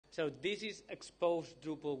So this is Expose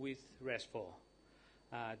Drupal with RESTful.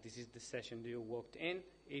 This is the session you walked in.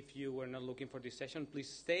 If you were not looking for this session, please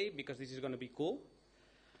stay because this is going to be cool.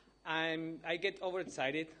 I get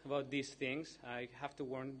overexcited about these things. I have to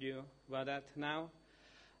warn you about that now.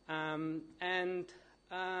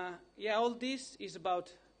 Yeah, all this is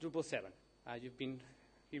about Drupal 7. You've been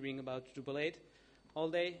hearing about Drupal 8 all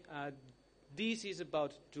day. This is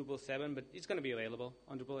about Drupal 7, but it's going to be available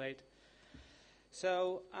on Drupal 8.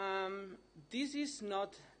 So this is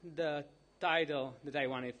not the title that I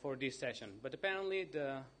wanted for this session, but apparently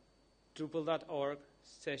the Drupal.org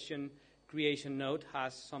session creation node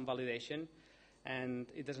has some validation, and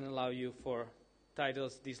it doesn't allow you for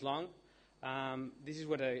titles this long. This is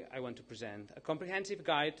what I want to present: a comprehensive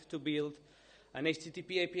guide to build an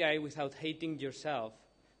HTTP API without hating yourself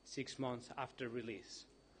 6 months after release.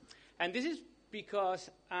 And this is because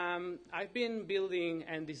I've been building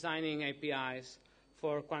and designing APIs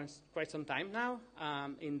for quite some time now,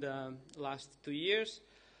 in the last 2 years.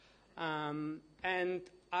 And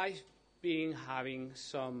I've been having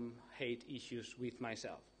some hate issues with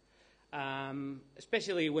myself,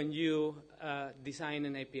 especially when you design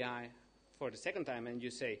an API for the second time and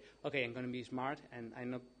you say, okay, I'm going to be smart and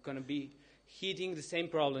I'm not going to be hitting the same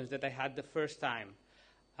problems that I had the first time.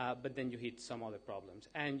 But then you hit some other problems,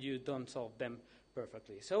 and you don't solve them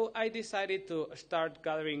perfectly. So I decided to start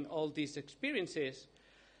gathering all these experiences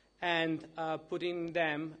and putting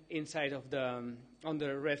them inside of on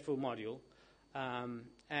the RESTful module.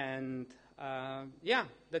 Yeah,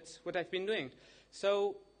 that's what I've been doing.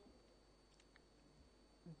 So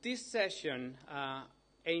this session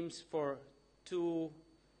aims for 2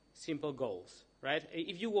 simple goals, right?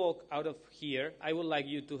 If you walk out of here, I would like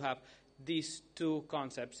you to have these 2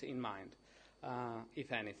 concepts in mind,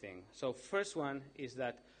 if anything. So first one is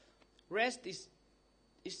that REST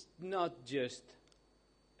is not just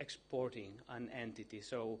exporting an entity.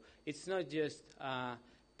 So it's not just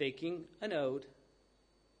taking a node,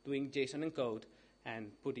 doing JSON encode,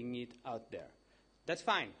 and putting it out there. That's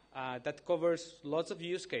fine. That covers lots of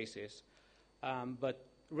use cases. But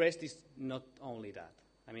REST is not only that.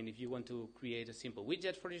 I mean, if you want to create a simple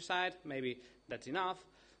widget for your site, maybe that's enough.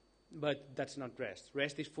 But that's not REST.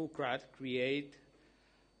 REST is full CRUD: create,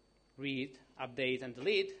 read, update, and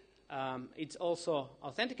delete. It's also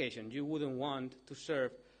authentication. You wouldn't want to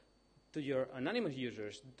serve to your anonymous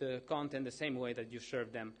users the content the same way that you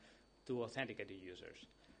serve them to authenticated users,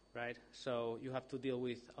 right? So you have to deal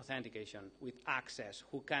with authentication, with access,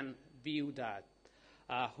 who can view that,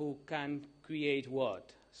 who can create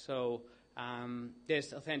what. So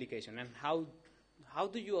there's authentication. And how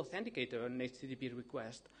do you authenticate an HTTP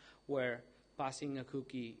request where passing a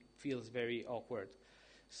cookie feels very awkward?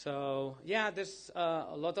 So yeah, there's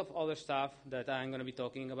a lot of other stuff that I'm going to be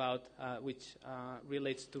talking about, which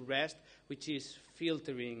relates to REST, which is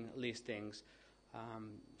filtering listings.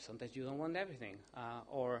 Sometimes you don't want everything,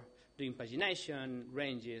 or doing pagination,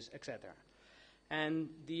 ranges, etc. And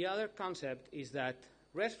the other concept is that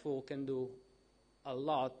RESTful can do a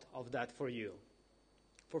lot of that for you,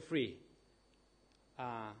 for free.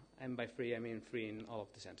 And by free, I mean free in all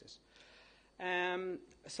of the senses.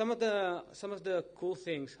 Some of the cool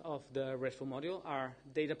things of the RESTful module are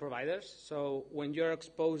data providers. So when you're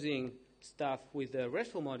exposing stuff with the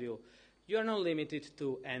RESTful module, you're not limited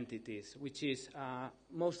to entities, which is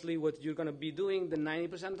mostly what you're going to be doing the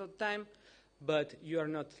 90% of the time, but you are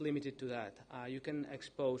not limited to that. You can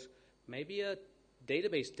expose maybe a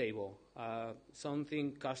database table,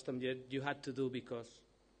 something custom that you had to do because,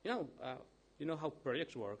 you know how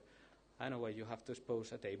projects work. I know why you have to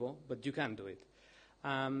expose a table, but you can do it.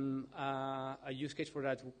 A use case for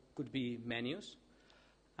that could be menus.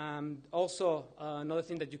 Also, another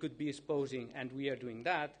thing that you could be exposing, and we are doing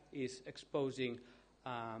that, is exposing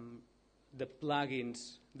the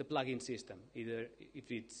plugin system, either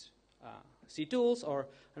if it's ctools or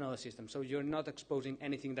another system. So you're not exposing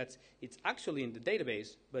anything it's actually in the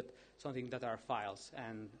database, but something that are files,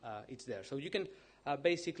 and it's there. So you can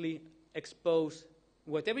basically expose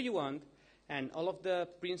whatever you want, and all of the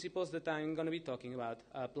principles that I'm going to be talking about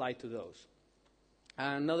apply to those.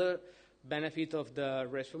 Another benefit of the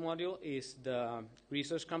RESTful module is the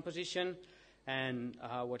resource composition and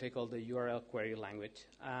what I call the URL query language.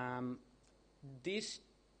 These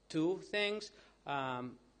 2 things,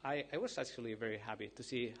 I was actually very happy to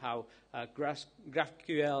see how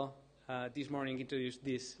GraphQL this morning introduced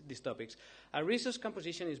these topics. Resource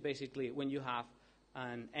composition is basically when you have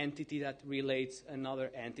an entity that relates another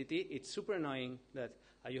entity. It's super annoying that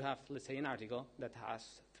you have, let's say, an article that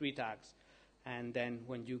has 3 tags, and then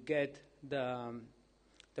when you get the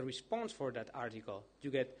response for that article, you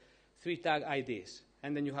get 3 tag IDs,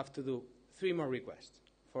 and then you have to do 3 more requests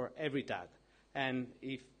for every tag. And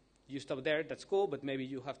if you stop there, that's cool, but maybe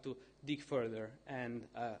you have to dig further and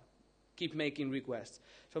keep making requests.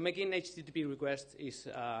 So making HTTP requests is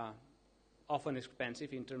often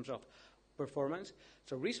expensive in terms of performance.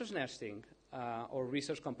 So resource nesting or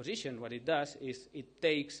resource composition, what it does is it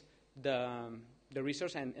takes the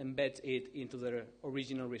resource and embeds it into the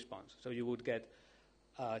original response. So you would get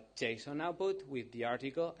a JSON output with the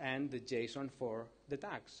article and the JSON for the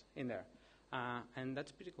tags in there. And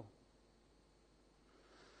that's pretty cool.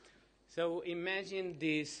 So imagine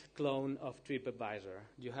this clone of TripAdvisor.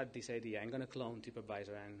 You had this idea, I'm going to clone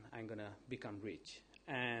TripAdvisor and I'm going to become rich.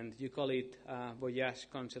 And you call it Voyage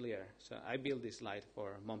Conseiller. So I built this slide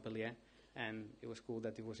for Montpellier, and it was cool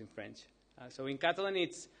that it was in French. So in Catalan,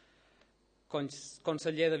 it's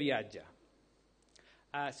Conseller de Viatge.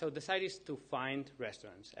 So the site is to find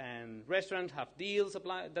restaurants, and restaurants have deals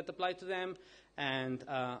that apply to them, and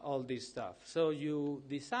all this stuff. So you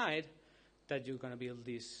decide that you're going to build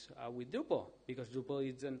this with Drupal, because Drupal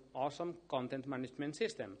is an awesome content management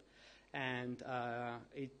system, and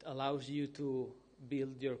it allows you to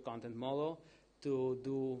build your content model to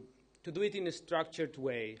do it in a structured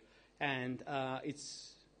way, and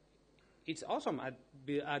it's awesome at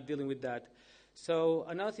dealing with that. So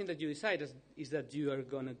another thing that you decide is that you are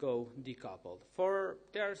going to go decoupled.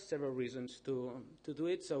 There are several reasons to do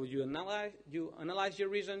it. So you analyze your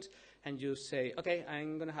reasons, and you say, okay,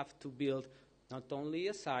 I'm going to have to build not only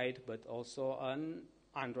a site, but also an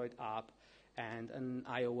Android app and an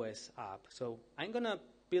iOS app. So I'm going to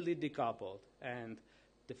build it decoupled. And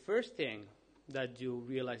the first thing that you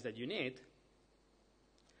realize that you need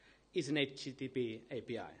is an HTTP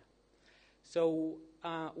API. So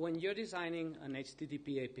when you're designing an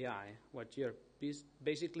HTTP API, what you're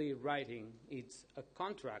basically writing is a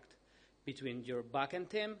contract between your backend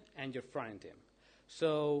team and your frontend team.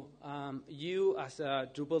 So you, as a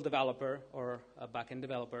Drupal developer or a backend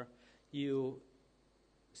developer, you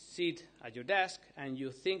sit at your desk and you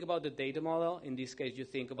think about the data model. In this case, you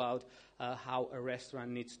think about how a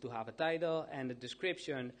restaurant needs to have a title and a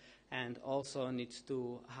description, and also needs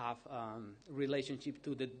to have relationship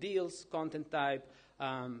to the deals content type,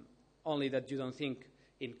 only that you don't think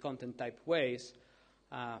in content type ways,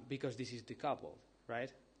 because this is decoupled,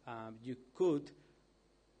 right? You could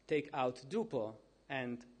take out Drupal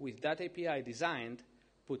and with that API designed,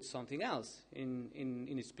 put something else in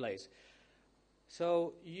its place.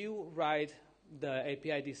 So you write the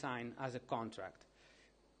API design as a contract.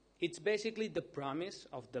 It's basically the promise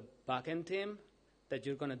of the backend team that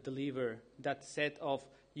you're going to deliver that set of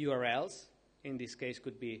URLs. In this case,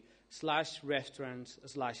 could be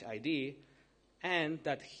 /restaurants/ID, and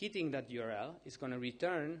that hitting that URL is going to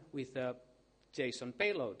return with a JSON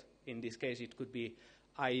payload. In this case, it could be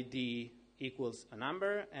ID equals a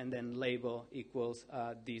number, and then label equals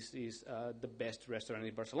this is the best restaurant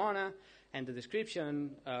in Barcelona, and the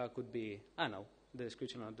description could be, I don't know, the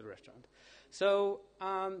description of the restaurant. So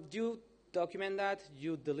you document that,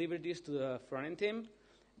 you deliver this to the front-end team,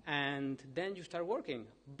 and then you start working.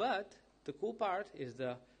 But the cool part is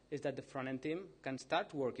that the front-end team can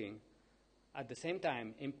start working at the same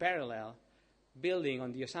time, in parallel, building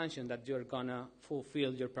on the assumption that you're going to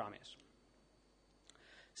fulfill your promise.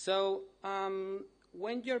 So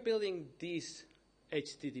when you're building this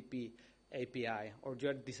HTTP API, or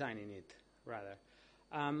you're designing it, rather,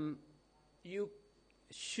 you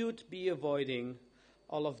should be avoiding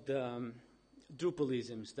all of the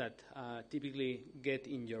Drupalisms that typically get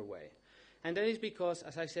in your way. And that is because,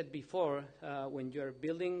 as I said before, when you're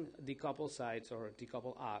building decoupled sites or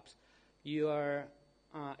decoupled apps, you are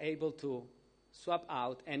able to swap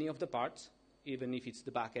out any of the parts, even if it's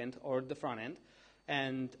the back end or the front end,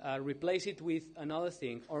 and replace it with another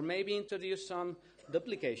thing, or maybe introduce some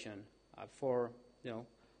duplication for,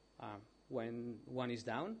 when one is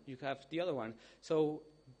down, you have the other one. So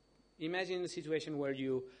imagine a situation where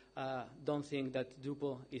you don't think that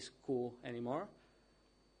Drupal is cool anymore,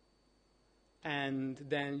 and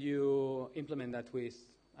then you implement that with,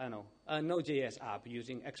 I don't know, a Node.js app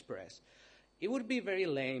using Express. It would be very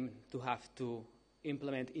lame to have to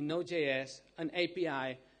implement in Node.js an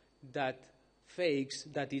API that fakes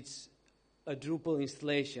that it's a Drupal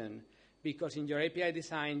installation, because in your API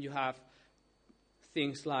design you have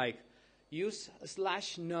things like use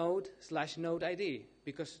 /node/node ID,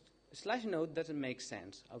 because /node doesn't make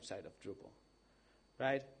sense outside of Drupal,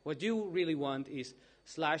 right? What you really want is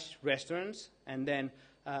 /restaurants and then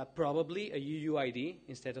probably a UUID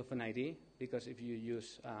instead of an ID, because if you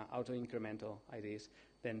use auto-incremental IDs,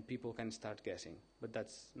 then people can start guessing, but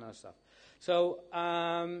that's not stuff. So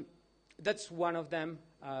that's one of them.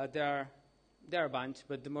 There are there are a bunch,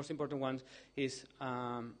 but the most important one is,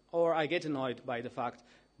 or I get annoyed by the fact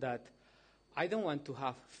that I don't want to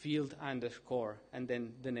have field underscore and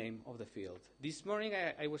then the name of the field. This morning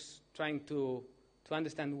I was trying to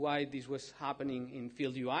understand why this was happening in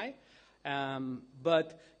field UI,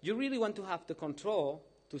 but you really want to have the control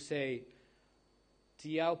to say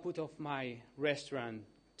the output of my restaurant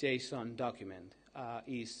JSON document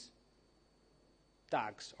is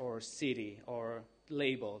tags or city or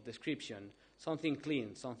label, description, something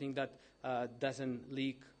clean, something that doesn't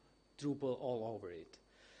leak Drupal all over it.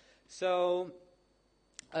 So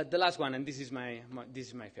the last one, and this is my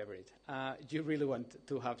favorite. You really want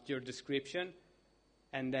to have your description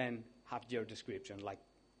and then have your description, like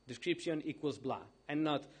description equals blah, and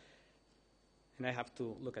not, and I have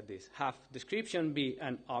to look at this, have description be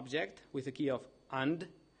an object with a key of and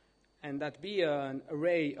that be an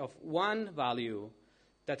array of one value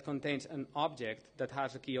that contains an object that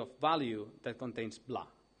has a key of value that contains blah.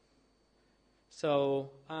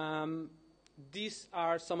 So these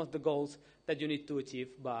are some of the goals that you need to achieve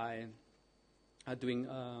by doing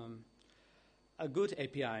a good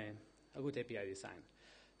API design.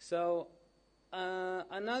 So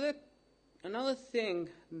another thing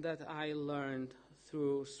that I learned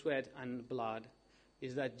through sweat and blood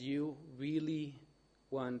is that you really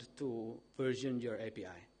want to version your API.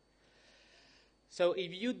 So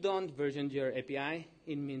if you don't version your API,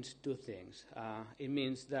 it means two things. It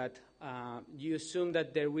means that you assume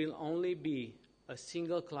that there will only be a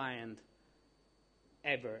single client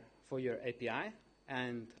ever for your API,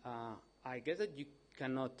 and I guess that you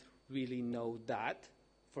cannot really know that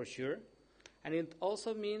for sure. And it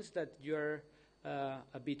also means that you're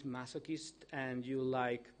a bit masochist and you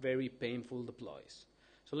like very painful deploys.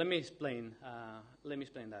 So let me explain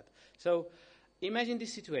that. So imagine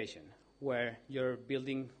this situation where you're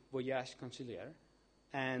building Voyage Conciliar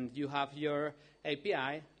and you have your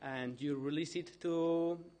API and you release it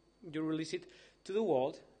to the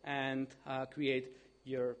world and create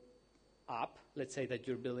your app. Let's say that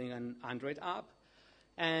you're building an Android app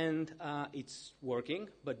and it's working,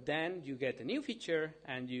 but then you get a new feature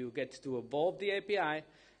and you get to evolve the API,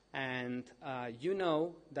 and you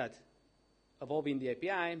know that evolving the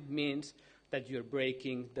API means that you're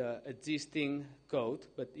breaking the existing code,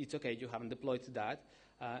 but it's okay, you haven't deployed that.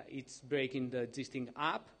 It's breaking the existing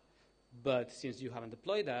app, but since you haven't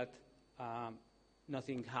deployed that,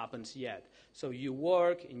 nothing happens yet. So you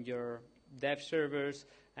work in your dev servers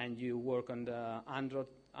and you work on the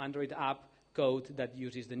Android app code that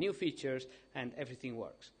uses the new features and everything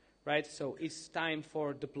works, right? So it's time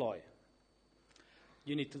for deploy.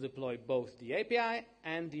 You need to deploy both the API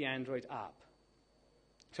and the Android app.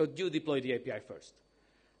 So you deploy the API first.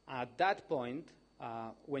 At that point,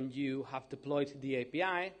 when you have deployed the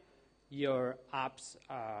API, your apps,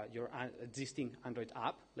 your existing Android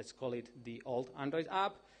app, let's call it the old Android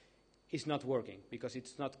app, is not working because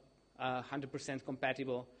it's not 100%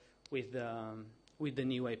 compatible with the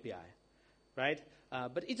new API, right?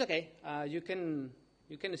 But it's okay. You can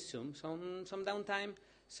assume some downtime.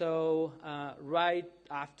 So right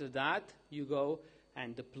after that, you go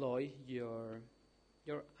and deploy your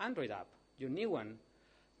Android app, your new one,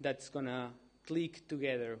 that's going to click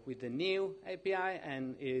together with the new API,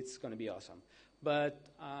 and it's going to be awesome. But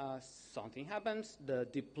something happens. The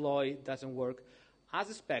deploy doesn't work as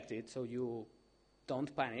expected, so you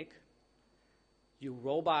don't panic. You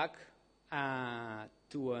roll back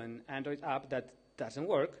to an Android app that doesn't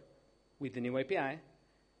work with the new API.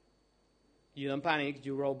 You don't panic.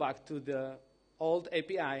 You roll back to the old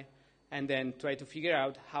API and then try to figure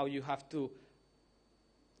out how you have to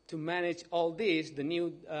manage all this, the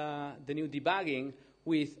new debugging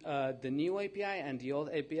with the new API and the old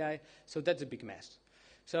API. So that's a big mess.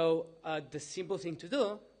 So the simple thing to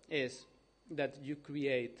do is that you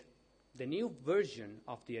create the new version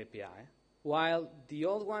of the API while the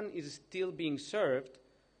old one is still being served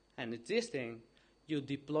and existing. You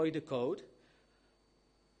deploy the code,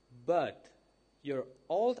 but your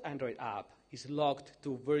old Android app is locked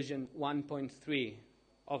to version 1.3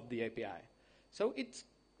 of the API. So it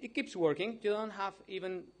keeps working. You don't have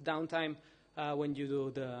even downtime when you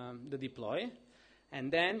do the deploy.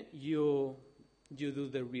 And then you do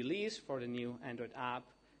the release for the new Android app,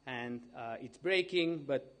 and it's breaking,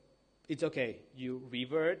 but it's okay. You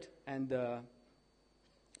revert, and the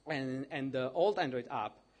old Android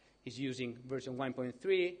app is using version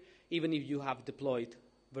 1.3, even if you have deployed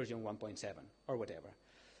version 1.7 or whatever.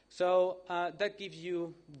 So that gives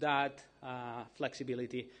you that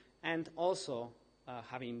flexibility, and also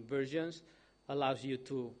having versions allows you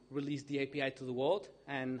to release the API to the world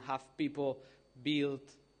and have people build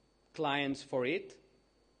clients for it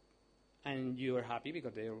and you are happy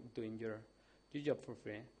because they are doing your job for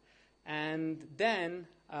free. And then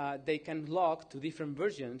they can log to different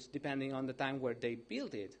versions depending on the time where they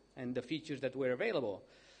built it and the features that were available.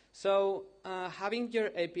 So having your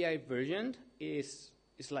API versioned is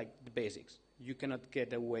like the basics. You cannot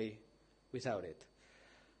get away without it.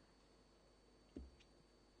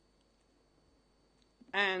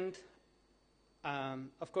 And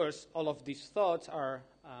of course, all of these thoughts are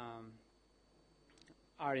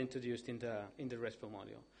introduced in the RESTful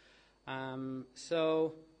module.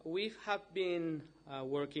 So we have been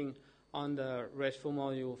working on the RESTful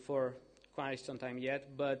module for quite some time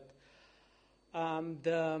yet, but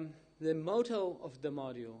the motto of the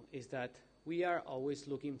module is that we are always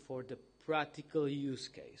looking for the practical use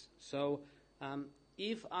case. So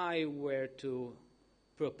if I were to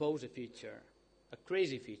propose a feature, a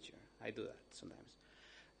crazy feature, I do that sometimes,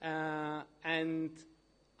 and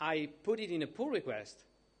I put it in a pull request,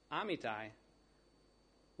 Amitai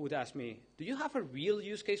would ask me, do you have a real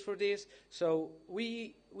use case for this? So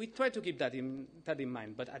we try to keep that in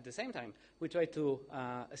mind, but at the same time, we try to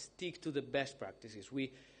stick to the best practices.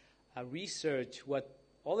 We research what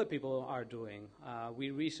other people are doing. We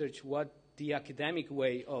research what the academic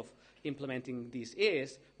way of implementing this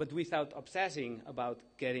is, but without obsessing about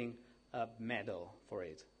getting a medal for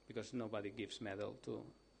it, because nobody gives medal to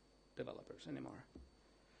developers anymore.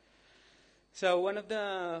 So one of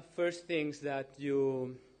the first things that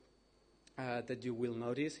you will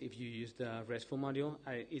notice if you use the RESTful module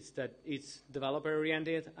is that it's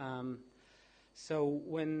developer-oriented. So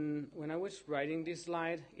when I was writing this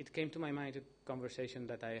slide, it came to my mind a conversation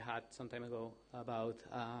that I had some time ago about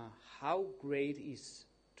how great is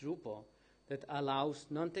Drupal that allows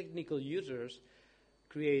non-technical users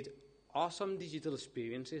create awesome digital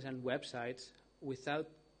experiences and websites without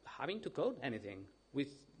having to code anything.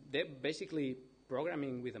 They're basically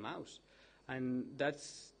programming with a mouse, and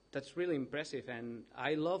that's really impressive. And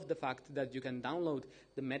I love the fact that you can download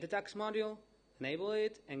the meta tags module, enable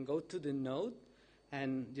it, and go to the node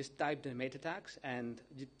and just type the meta tags and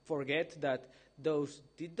forget that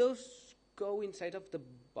did those go inside of the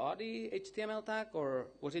body HTML tag, or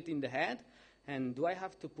was it in the head? And do I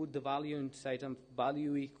have to put the value inside of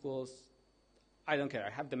value equals? I don't care. I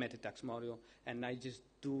have the meta tags module, and I just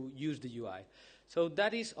do use the UI. So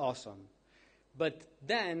that is awesome. But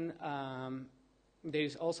then there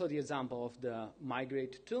is also the example of the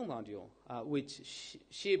migrate to module, which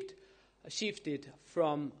shifted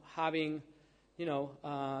from having,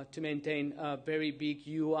 to maintain a very big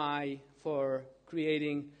UI for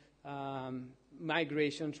creating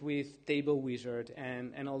migrations with table wizard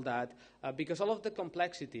and all that, because all of the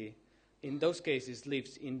complexity in those cases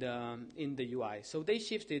lives in the UI. So they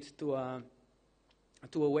shifted to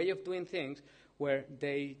a way of doing things where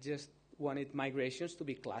they just wanted migrations to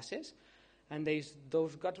be classes, and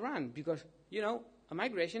those got run because, a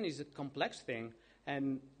migration is a complex thing,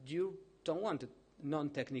 and you don't want a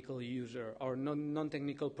non-technical user or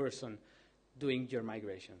non-technical person doing your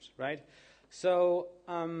migrations, right? So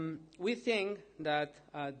we think that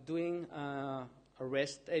doing a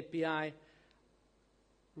REST API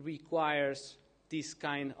requires this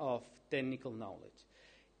kind of technical knowledge.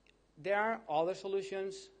 There are other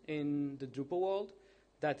solutions in the Drupal world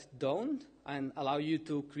that don't and allow you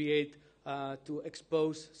to create, to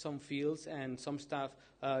expose some fields and some stuff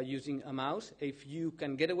using a mouse. If you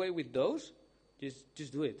can get away with those,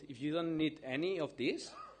 just do it. If you don't need any of this,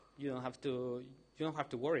 you don't have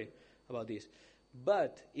to worry about this.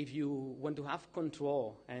 But if you want to have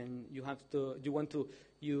control and you want to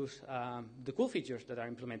use the cool features that are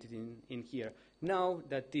implemented in here, know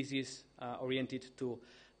that this is oriented to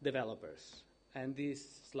developers. And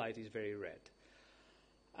this slide is very red.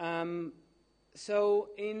 So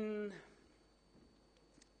in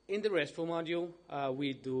the RESTful module,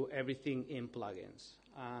 we do everything in plugins.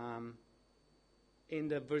 In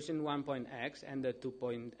the version 1.x and the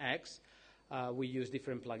 2.x, we use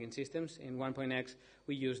different plugin systems. In 1.x,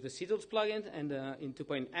 we use the Seedles plugin, and in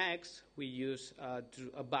 2.x, we use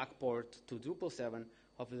a backport to Drupal 7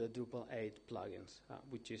 of the Drupal 8 plugins,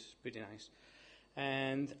 which is pretty nice.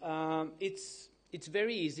 And it's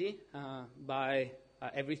very easy.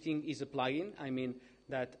 Everything is a plugin. I mean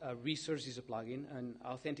that a resource is a plugin, an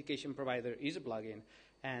authentication provider is a plugin,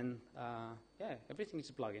 and everything is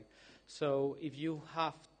a plugin. So if you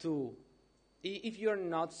are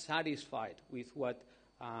not satisfied with what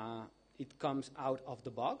it comes out of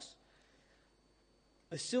the box,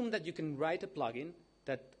 assume that you can write a plugin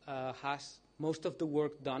that has most of the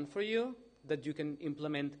work done for you, that you can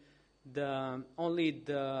implement only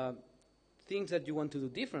the things that you want to do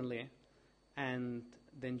differently, and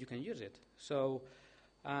then you can use it. So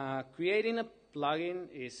Creating a plugin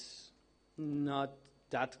is not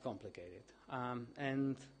that complicated. Let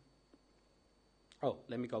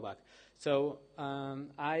me go back. So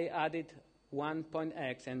I added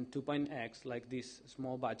 1.x and 2.x, like these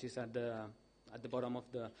small badges at the bottom of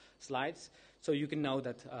the slides, so you can know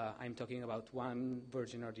that I'm talking about one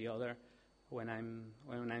version or the other when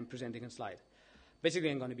I'm presenting a slide.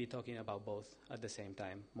 Basically, I'm going to be talking about both at the same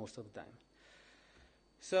time, most of the time.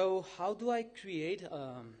 So how do I create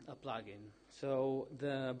a plugin? So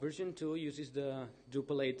the version 2 uses the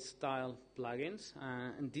Drupal 8 style plugins,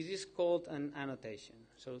 and this is called an annotation.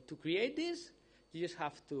 So to create this, you just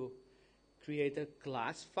have to create a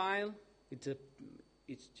class file. It's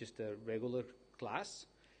just a regular class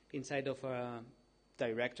inside of a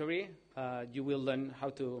directory. You will learn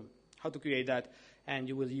how to create that, and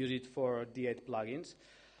you will use it for the 8 plugins.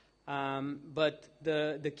 But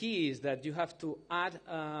the key is that you have to add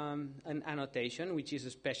an annotation, which is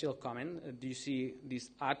a special comment. Do you see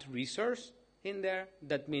this add resource in there?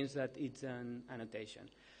 That means that it's an annotation.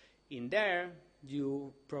 In there,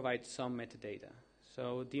 you provide some metadata.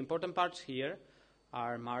 So the important parts here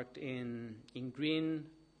are marked in green,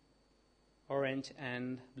 orange,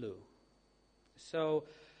 and blue. So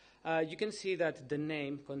you can see that the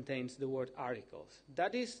name contains the word articles.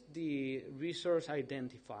 That is the resource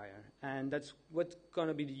identifier, and that's what's going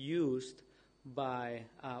to be used by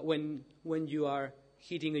when you are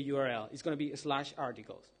hitting a URL. It's going to be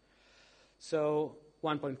 /articles. So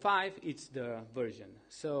 1.5, it's the version.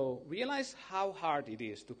 So realize how hard it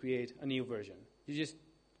is to create a new version. You just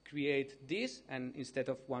create this, and instead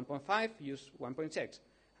of 1.5, use 1.6.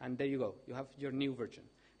 And there you go. You have your new version.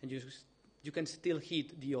 And you can still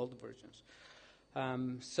hit the old versions.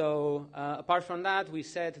 Apart from that, we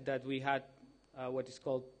said that we had what is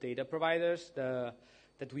called data providers, that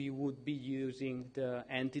we would be using the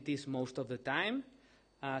entities most of the time.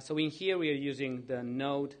 So in here, we are using the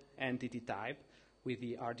node entity type with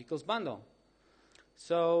the articles bundle.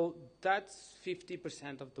 So that's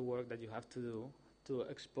 50% of the work that you have to do to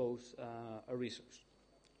expose a resource.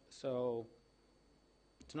 So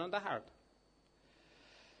it's not that hard.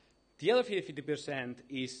 The other 50%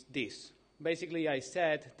 is this. Basically, I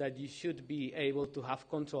said that you should be able to have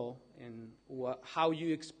control in how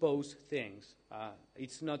you expose things.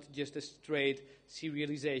 It's not just a straight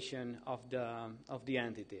serialization of the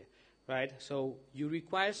entity, right? So you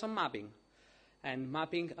require some mapping. And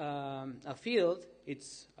mapping a field,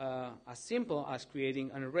 it's as simple as creating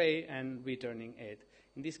an array and returning it.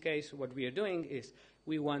 In this case, what we are doing is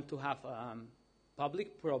we want to have a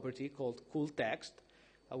public property called cool text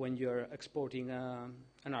when you're exporting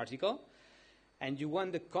an article. And you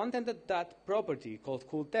want the content of that property called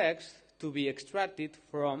cool text to be extracted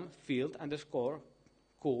from field underscore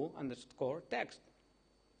cool underscore text.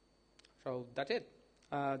 So that's it.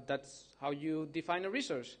 That's how you define a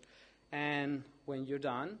resource. And when you're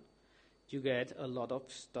done, you get a lot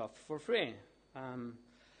of stuff for free.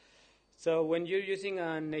 So when you're using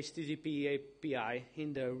an HTTP API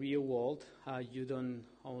in the real world, you don't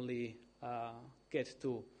only get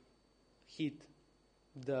to hit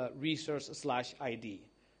the resource /ID,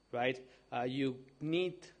 right? You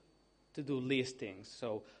need to do listings.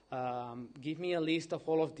 So give me a list of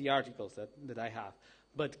all of the articles that I have,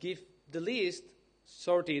 but give the list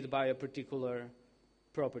sorted by a particular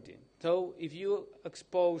property. So if you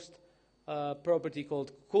exposed a property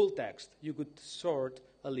called cool text, you could sort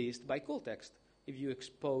a list by cool text. If you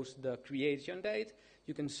expose the creation date,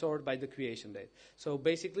 you can sort by the creation date. So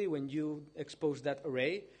basically, when you expose that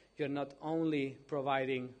array, you're not only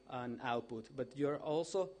providing an output, but you're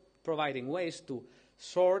also providing ways to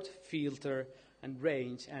sort, filter, and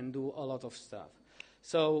range, and do a lot of stuff.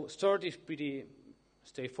 So sort is pretty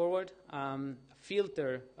straightforward.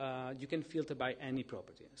 Filter, you can filter by any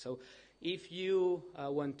property. So if you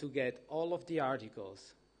want to get all of the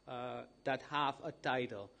articles that have a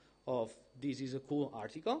title of this is a cool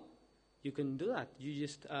article, you can do that. You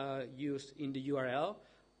just use in the URL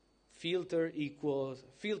filter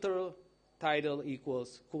title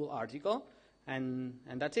equals cool article, and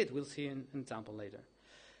that's it. We'll see an example later.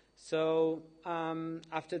 So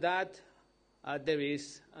after that, there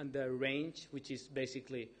is the range, which is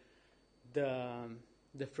basically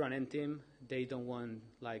the front-end team. They don't want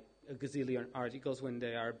like a gazillion articles when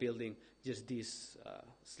they are building just this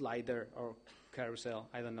slider or carousel.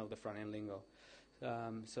 I don't know the front-end lingo.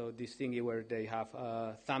 So this thingy where they have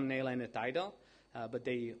a thumbnail and a title, but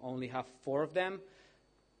they only have 4 of them.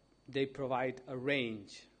 They provide a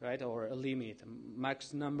range, right, or a limit, a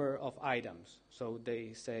max number of items. So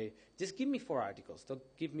they say, just give me 4 articles. Don't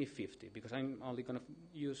give me 50 because I'm only going to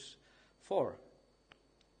use 4.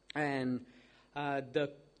 And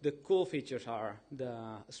the cool features are the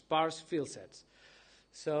sparse field sets.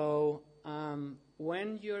 So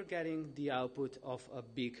when you're getting the output of a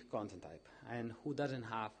big content type, and who doesn't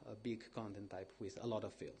have a big content type with a lot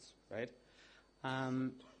of fields, right?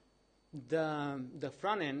 The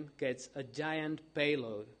front end gets a giant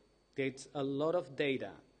payload, gets a lot of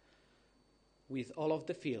data with all of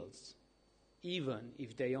the fields, even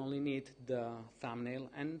if they only need the thumbnail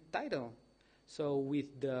and title. So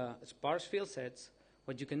with the sparse field sets,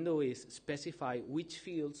 what you can do is specify which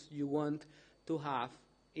fields you want to have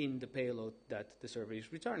in the payload that the server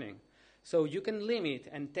is returning. So you can limit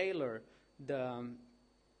and tailor the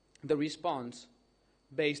response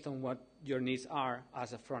based on what your needs are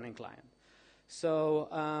as a front-end client. So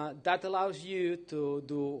that allows you to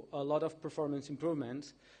do a lot of performance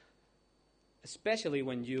improvements, especially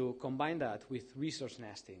when you combine that with resource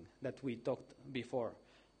nesting that we talked before,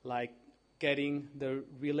 like getting the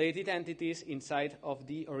related entities inside of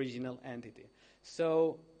the original entity.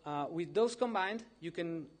 So with those combined, you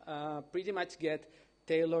can pretty much get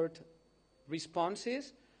tailored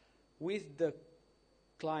responses with the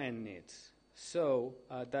client needs. So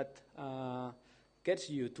that gets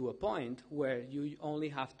you to a point where you only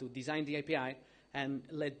have to design the API and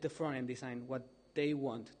let the front end design what they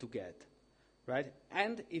want to get, right?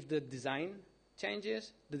 And if the design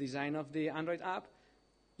changes, the design of the Android app,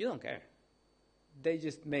 you don't care. They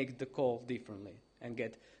just make the call differently and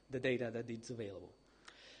get the data that is available.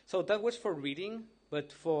 So that was for reading,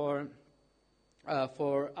 but for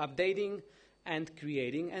updating and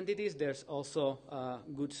creating entities, there's also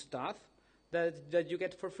good stuff that you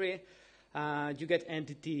get for free. You get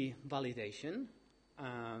entity validation.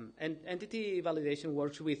 And entity validation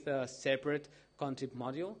works with a separate concept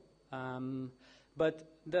module. But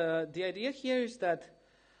the idea here is that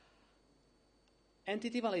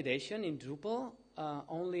entity validation in Drupal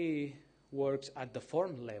only works at the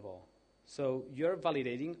form level. So you're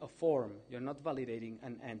validating a form. You're not validating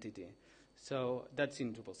an entity. So that's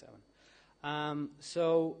in Drupal 7.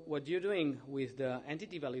 So what you're doing with the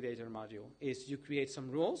entity validator module is you create some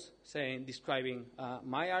rules describing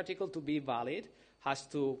my article to be valid has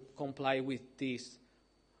to comply with these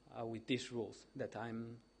rules that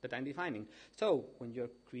I'm defining. So when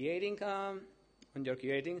you're creating an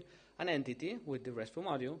entity with the RESTful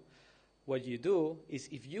module, what you do is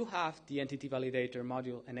if you have the entity validator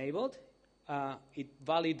module enabled, it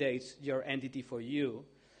validates your entity for you,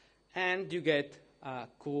 and you get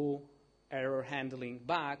cool error handling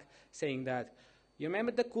back saying that you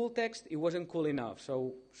remember the cool text, it wasn't cool enough,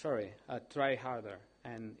 so sorry, try harder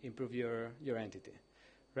and improve your entity,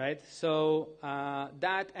 right? So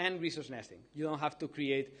that and resource nesting. You don't have to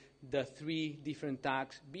create the 3 different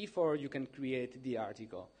tags before you can create the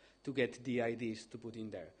article to get the IDs to put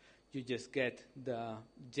in there. You just get the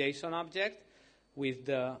JSON object with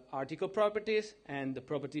the article properties and the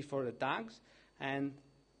property for the tags, and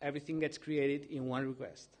everything gets created in one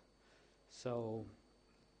request. So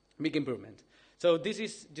big improvement. So this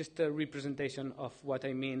is just a representation of what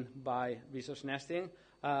I mean by resource nesting.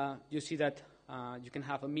 You see that you can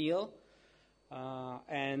have a meal,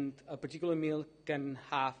 and a particular meal can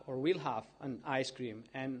have or will have an ice cream,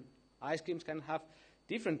 and ice creams can have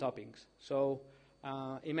different toppings. So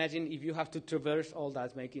imagine if you have to traverse all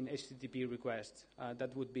that making HTTP requests.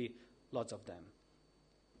 That would be lots of them.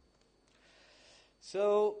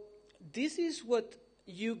 So this is what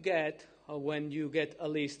you get when you get a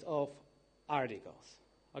list of articles.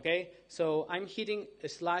 Okay, so I'm hitting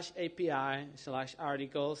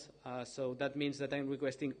 /API/articles. So that means that I'm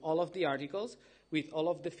requesting all of the articles with all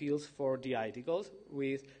of the fields for the articles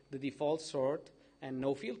with the default sort and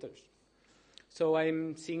no filters. So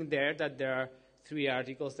I'm seeing there that there are 3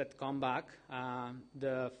 articles that come back.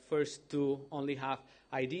 The first 2 only have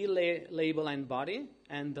ID, label, and body,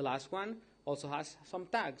 and the last one also has some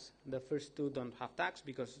tags. The first 2 don't have tags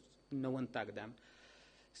because no one tagged them.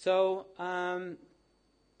 So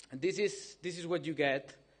this is what you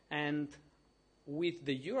get, and with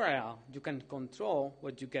the URL, you can control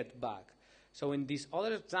what you get back. So in this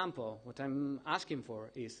other example, what I'm asking for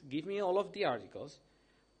is give me all of the articles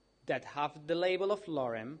that have the label of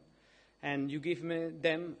lorem, and you give me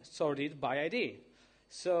them sorted by ID.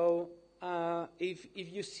 So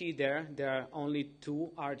if you see there are only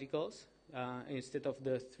 2 articles instead of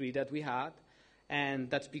the 3 that we had, and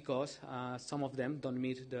that's because some of them don't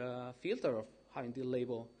meet the filter of having the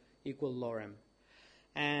label equal lorem.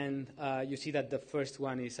 And you see that the first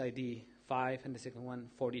one is ID 5 and the second one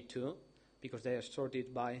 42 because they are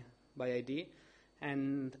sorted by ID.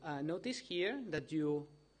 And notice here that you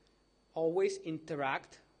always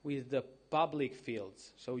interact with the public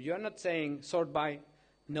fields. So you're not saying sort by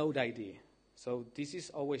node ID. So this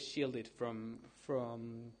is always shielded from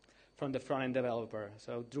the front-end developer.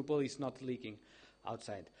 So Drupal is not leaking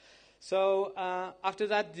outside. So after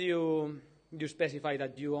that, you specify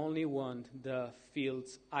that you only want the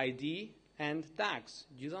field's ID and tags.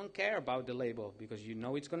 You don't care about the label because you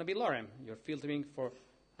know it's going to be lorem. You're filtering for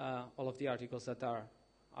all of the articles that are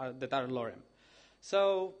lorem.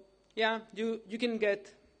 So yeah, you can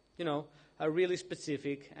get a really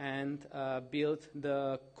specific and build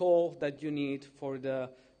the call that you need for the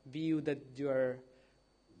view that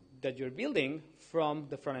you're building from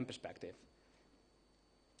the front-end perspective.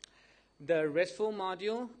 The RESTful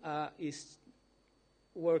module is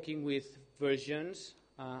working with versions,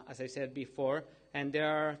 as I said before, and there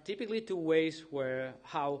are typically two ways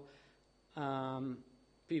how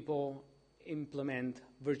people implement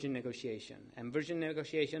version negotiation. And version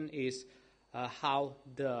negotiation is how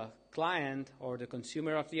the client or the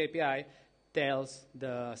consumer of the API tells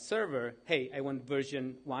the server, hey, I want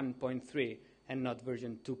version 1.3 and not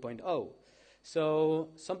version 2.0. So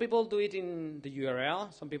some people do it in the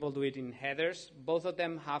URL, some people do it in headers. Both of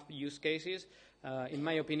them have use cases. In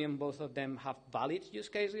my opinion, both of them have valid use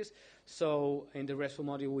cases. So in the RESTful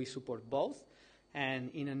module, we support both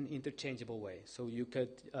and in an interchangeable way. So you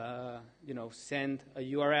could send a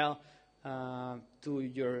URL to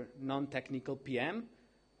your non-technical PM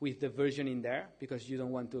with the version in there because you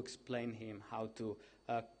don't want to explain him how to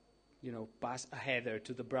pass a header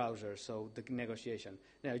to the browser, so the negotiation.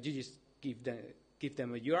 Now, you just give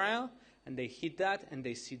them a URL, and they hit that, and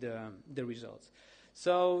they see the results.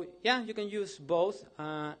 So, yeah, you can use both.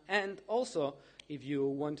 And also, if you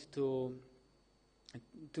want to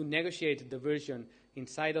negotiate the version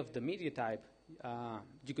inside of the media type,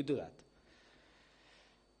 you could do that.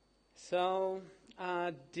 So,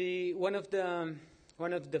 one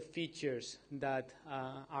of the features that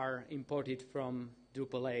are imported from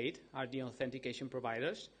Drupal 8 are the authentication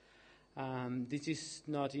providers. This is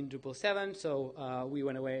not in Drupal 7, so we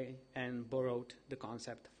went away and borrowed the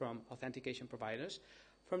concept from authentication providers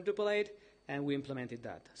from Drupal 8, and we implemented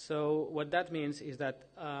that. So what that means is that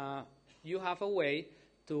you have a way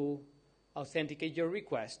to authenticate your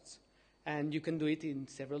requests, and you can do it in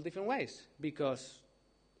several different ways because,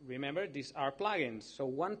 remember, these are plugins. So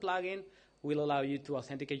one plugin will allow you to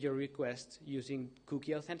authenticate your requests using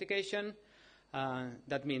cookie authentication.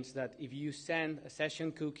 That means that if you send a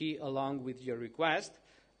session cookie along with your request,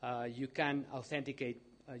 you can authenticate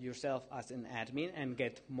yourself as an admin and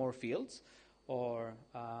get more fields, or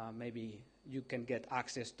maybe you can get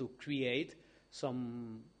access to create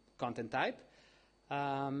some content type.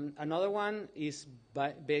 Another one is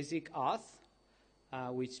basic auth,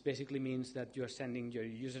 which basically means that you're sending your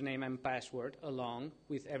username and password along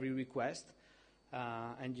with every request,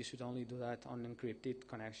 and you should only do that on encrypted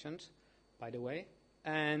connections, by the way.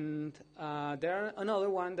 And there another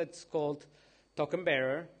one that's called token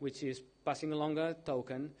bearer, which is passing along a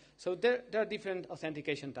token. So there are different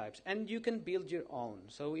authentication types, and you can build your own.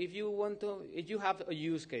 So if you have a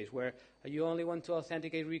use case where you only want to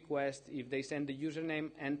authenticate requests if they send the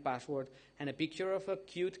username and password and a picture of a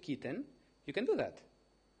cute kitten, you can do that.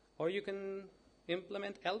 Or you can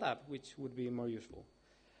implement LDAP, which would be more useful.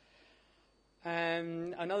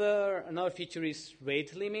 And another feature is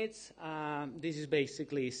rate limits. This is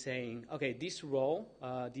basically saying, okay, this role,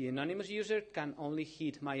 the anonymous user can only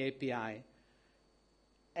hit my API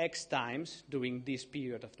X times during this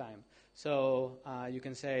period of time. So you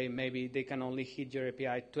can say maybe they can only hit your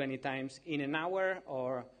API 20 times in an hour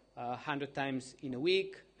or 100 times in a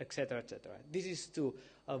week, etc., etc. This is to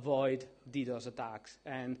avoid DDoS attacks,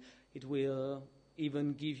 and it will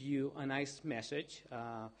even give you a nice message.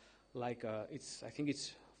 I think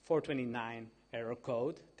it's 429 error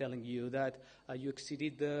code telling you that you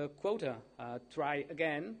exceeded the quota. Try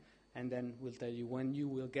again, and then we'll tell you when you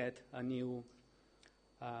will get the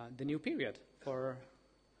new period for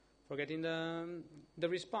getting the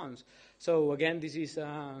response. So again, this is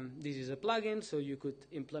a plugin, so you could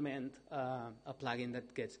implement a plugin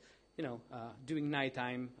that gets, during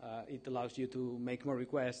nighttime, it allows you to make more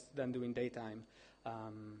requests than during daytime,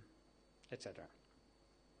 etc.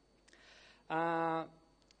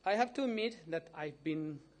 I have to admit that I've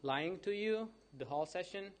been lying to you the whole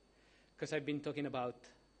session because I've been talking about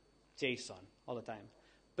JSON all the time.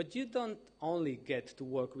 But you don't only get to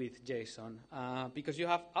work with JSON because you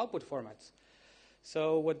have output formats.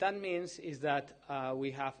 So what that means is that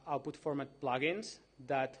we have output format plugins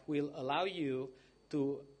that will allow you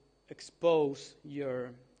to expose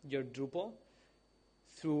your Drupal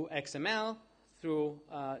through XML, through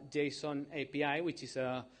JSON API, which is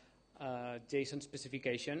a JSON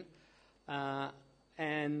specification,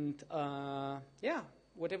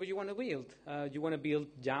 whatever you want to build. You want to build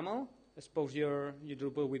YAML, expose your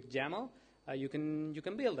Drupal with YAML, you can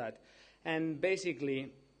build that. And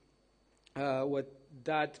basically, what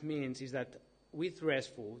that means is that with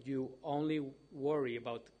RESTful, you only worry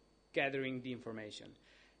about gathering the information.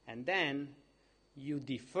 And then you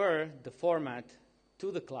defer the format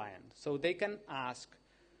to the client. So they can ask,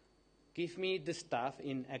 give me the stuff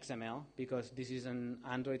in XML, because this is an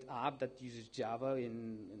Android app that uses Java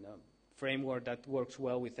in a framework that works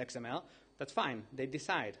well with XML. That's fine. They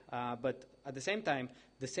decide. But at the same time,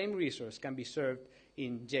 the same resource can be served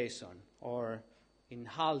in JSON or in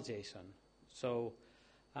HAL JSON. So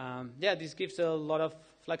yeah, this gives a lot of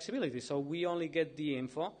flexibility. So we only get the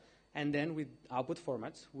info, and then with output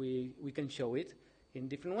formats, we can show it in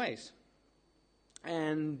different ways.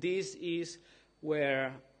 And this is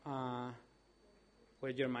where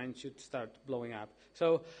your mind should start blowing up.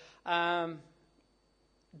 So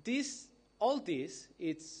all this,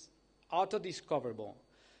 it's auto-discoverable.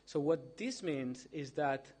 So what this means is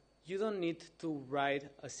that you don't need to write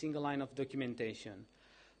a single line of documentation.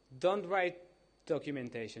 Don't write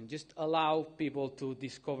documentation. Just allow people to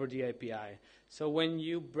discover the API. So when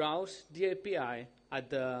you browse the API at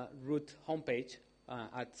the root homepage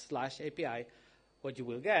at /API, what you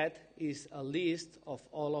will get is a list of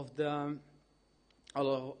all of the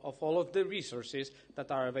resources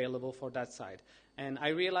that are available for that site. And I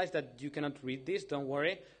realize that you cannot read this. Don't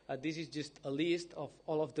worry. This is just a list of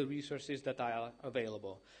all of the resources that are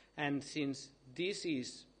available. And since this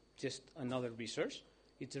is just another resource,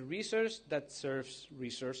 it's a resource that serves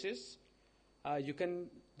resources. You can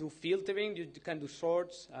do filtering, you can do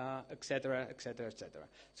sorts, etc., etc., etc.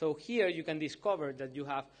 So here you can discover that you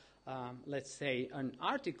have, let's say, an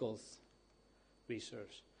articles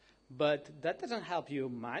resource. But that doesn't help you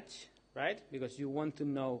much, right? Because you want to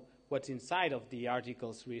know what's inside of the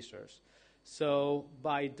articles resource. So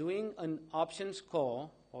by doing an options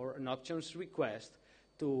call or an options request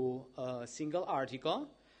to a single article,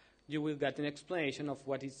 you will get an explanation of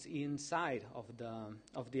what is inside of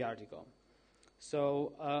the article.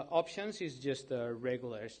 So options is just a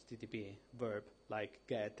regular HTTP verb like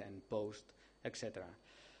get and post, etc.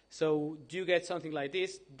 So you get something like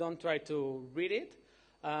this. Don't try to read it.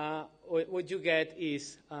 What you get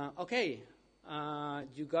is, okay,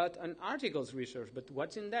 you got an articles resource, but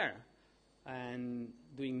what's in there? And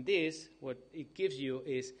doing this, what it gives you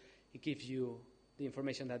is, it gives you the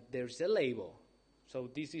information that there's a label. So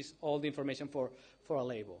this is all the information for a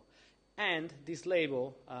label. And this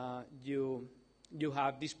label, you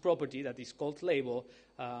have this property that is called label,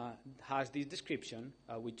 has this description,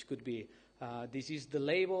 which could be, this is the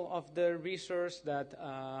label of the resource that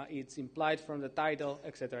it's implied from the title,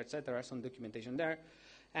 etc., some documentation there.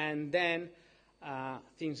 And then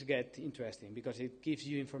things get interesting because it gives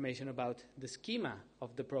you information about the schema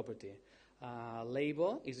of the property.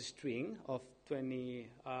 Label is a string of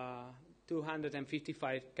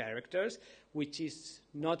 255 characters, which is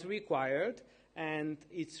not required, and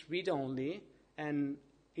it's read-only, and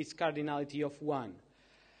it's cardinality of 1.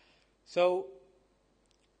 So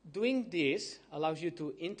doing this allows you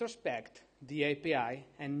to introspect the API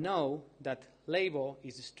and know that label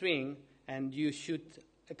is a string, and you should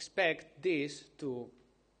expect this to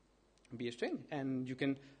be a string. And you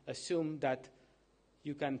can assume that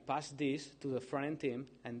you can pass this to the front-end team,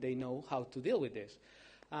 and they know how to deal with this.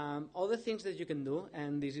 Other things that you can do,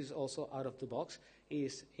 and this is also out of the box,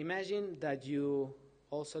 is imagine that you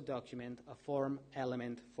also document a form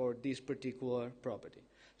element for this particular property.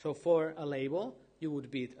 So for a label, you would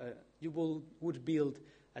build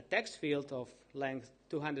a text field of length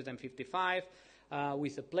 255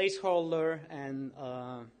 with a placeholder, and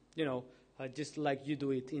just like you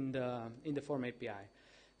do it in the form API.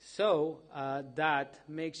 So that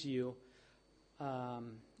makes you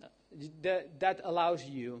that allows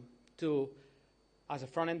you to, as a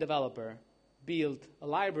front-end developer, build a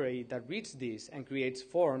library that reads this and creates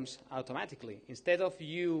forms automatically. Instead of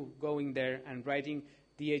you going there and writing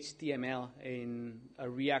the HTML in a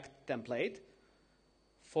React template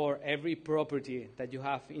for every property that you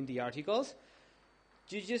have in the articles,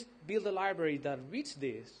 you just build a library that reads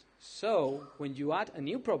this. So when you add a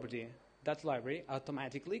new property, that library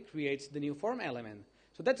automatically creates the new form element.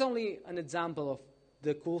 So that's only an example of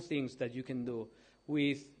the cool things that you can do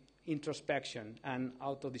with introspection and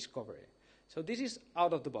auto-discovery. So this is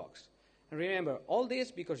out of the box. And remember, all this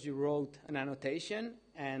because you wrote an annotation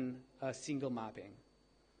and a single mapping.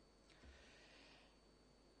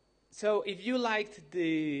 So if you liked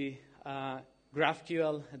the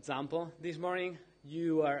GraphQL example this morning,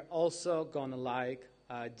 you are also going to like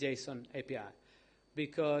JSON API.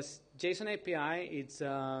 Because JSON API,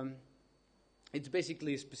 It's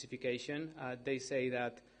basically a specification. They say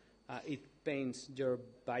that it paints your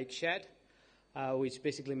bike shed, which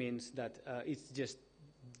basically means that it just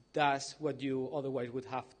does what you otherwise would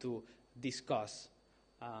have to discuss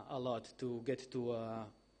a lot to get to a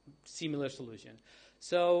similar solution.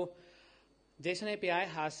 So JSON API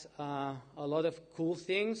has a lot of cool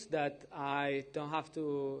things that I don't have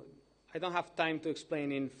time to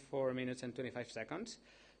explain in 4 minutes and 25 seconds.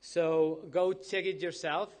 So go check it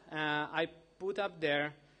yourself. I put up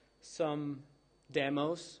there some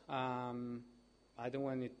demos. I don't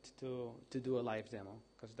want it to do a live demo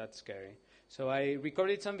because that's scary. So I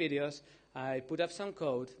recorded some videos. I put up some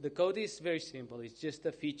code. The code is very simple. It's just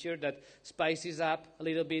a feature that spices up a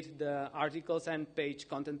little bit the articles and page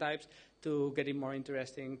content types to get it more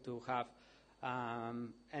interesting, to have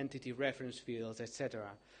entity reference fields,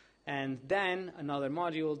 etc. And then another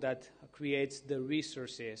module that creates the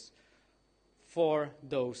resources for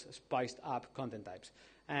those spiced up content types.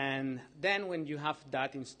 And then when you have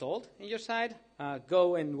that installed in your site,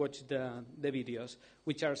 go and watch the videos,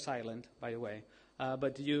 which are silent, by the way.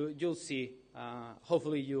 But you'll see,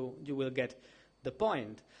 hopefully you will get the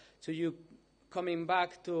point. So you coming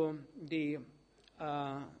back to the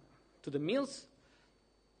meals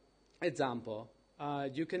example,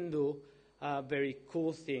 you can do very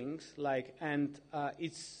cool things like, and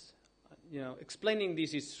it's, explaining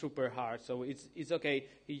this is super hard, so it's okay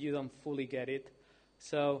if you don't fully get it.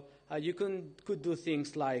 So you could do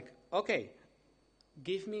things like, okay,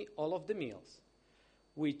 give me all of the meals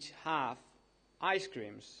which have ice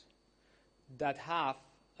creams that have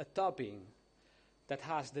a topping that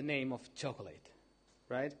has the name of chocolate,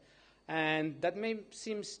 right? And that may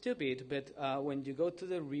seem stupid, but when you go to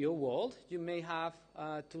the real world, you may have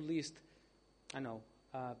to list,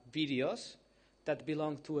 videos that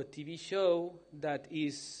belong to a TV show that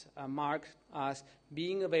is marked as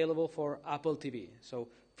being available for Apple TV. So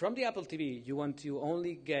from the Apple TV, you want to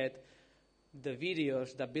only get the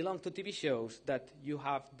videos that belong to TV shows that you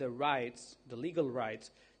have the rights, the legal rights,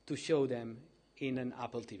 to show them in an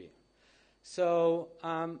Apple TV. So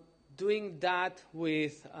doing that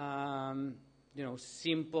with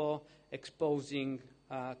simple exposing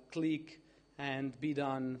click and be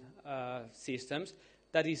done systems,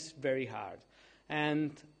 that is very hard.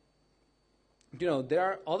 And there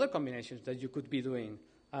are other combinations that you could be doing.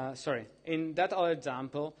 In that other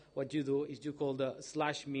example, what you do is you call the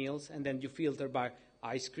 /meals and then you filter by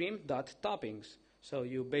ice cream .toppings. So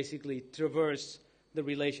you basically traverse the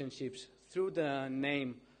relationships through the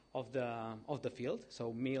name of the field.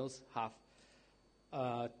 So meals have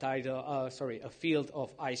a field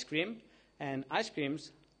of ice cream, and ice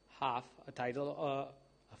creams have a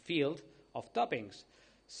field of toppings.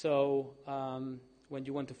 So when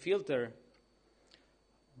you want to filter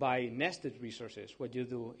by nested resources, what you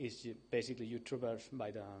do is you traverse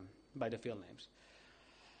by the field names.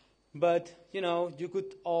 But you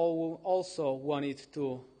could also want it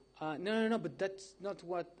to no, but that's not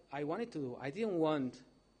what I wanted to do. I didn't want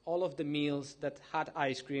all of the meals that had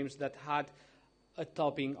ice creams that had a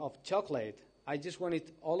topping of chocolate. I just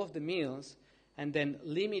wanted all of the meals and then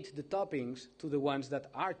limit the toppings to the ones that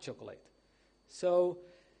are chocolate. So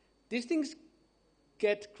these things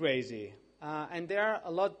get crazy, and there are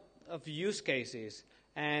a lot of use cases.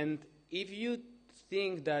 And if you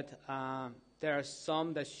think that there are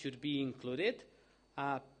some that should be included,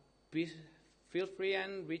 feel free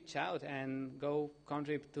and reach out and go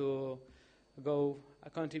contribute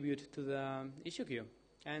to the issue queue.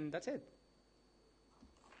 And that's it.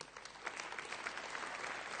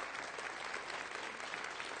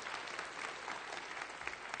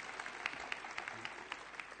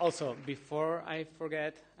 Also, before I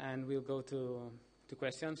forget, and we'll go to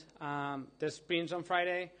questions, there's sprints on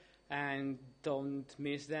Friday, and don't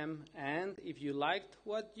miss them. And if you liked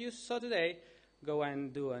what you saw today, go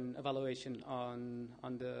and do an evaluation on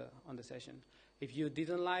the session. If you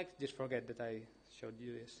didn't like, just forget that I showed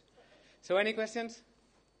you this. So any questions?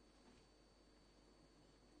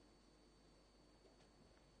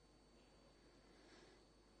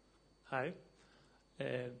 Hi.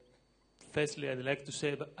 Firstly, I'd like to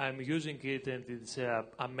say that I'm using it, and it's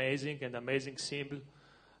amazing simple,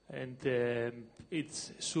 and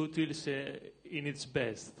it's subtle in its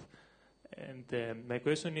best. And my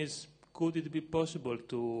question is, could it be possible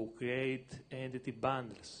to create entity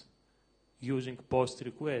bundles using post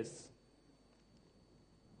requests?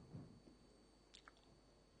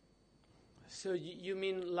 So you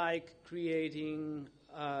mean like creating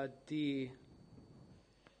the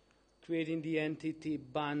entity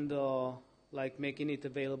bundle, like making it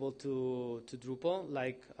available to Drupal,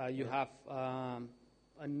 like you have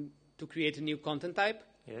to create a new content type?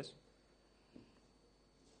 Yes.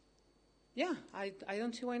 Yeah, I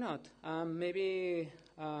don't see why not. Maybe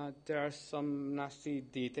there are some nasty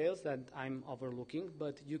details that I'm overlooking,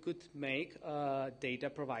 but you could make a data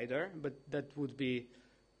provider, but that would be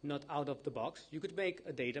not out of the box. You could make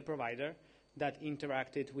a data provider that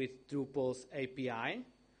interacted with Drupal's API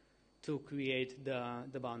to create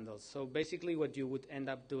the bundles. So basically what you would end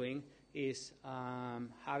up doing is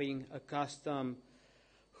having a custom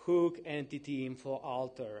hook entity info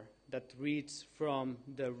alter that reads from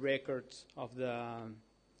the records of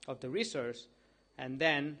the resource, and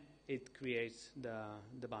then it creates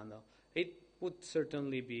the bundle. It would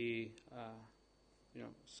certainly be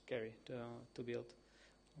scary to build,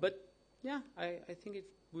 but yeah, I think it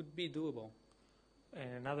would be doable.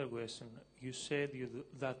 And another question: you said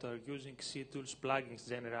that are using CTools plugins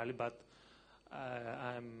generally, but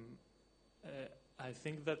I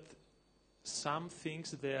think that some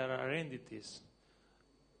things there are entities,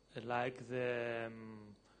 like the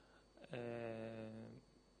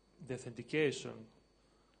authentication,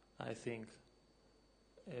 I think,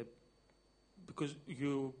 because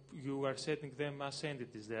you are setting them as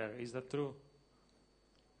entities there. Is that true?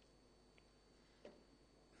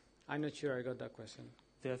 I'm not sure I got that question.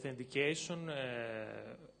 The authentication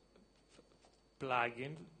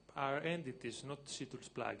plugin are entities, not CTools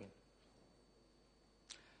plugin.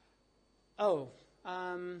 Oh,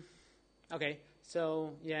 okay.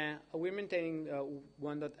 So yeah, we're maintaining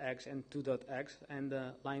 1.x and 2.x, and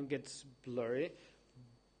the line gets blurry.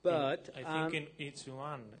 But I think in version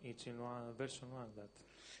 1 that.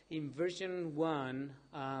 In version 1,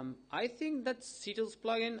 I think that's CTools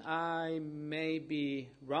plugin. I may be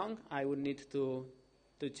wrong. I would need to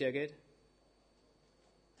check it.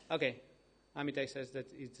 Okay, Amitai says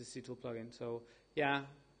that it's a CTools plugin. So yeah,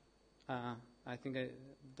 I think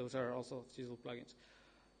those are also CTools plugins.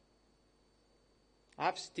 I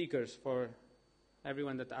have stickers for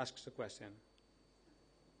everyone that asks a question.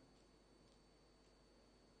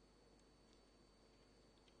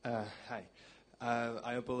 Hi.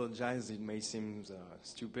 I apologize, it may seem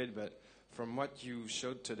stupid, but from what you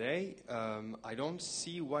showed today, I don't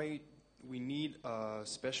see why we need a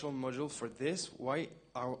special module for this. Why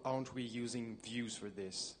aren't we using views for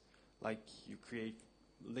this? Like you create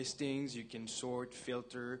listings, you can sort,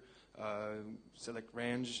 filter, select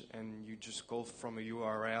range, and you just call from a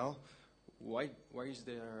URL. Why is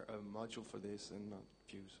there a module for this and not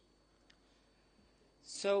views?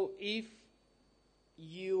 So if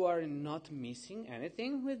you are not missing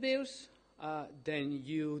anything with views, then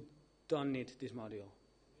you don't need this module.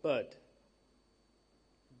 But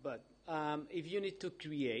if you need to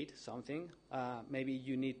create something, maybe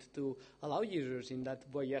you need to allow users in that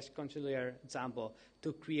Voyage Conciliar example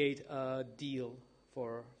to create a deal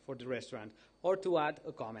for the restaurant or to add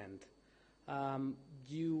a comment.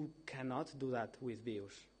 You cannot do that with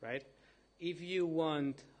views, right? If you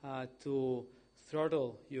want to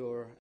throttle your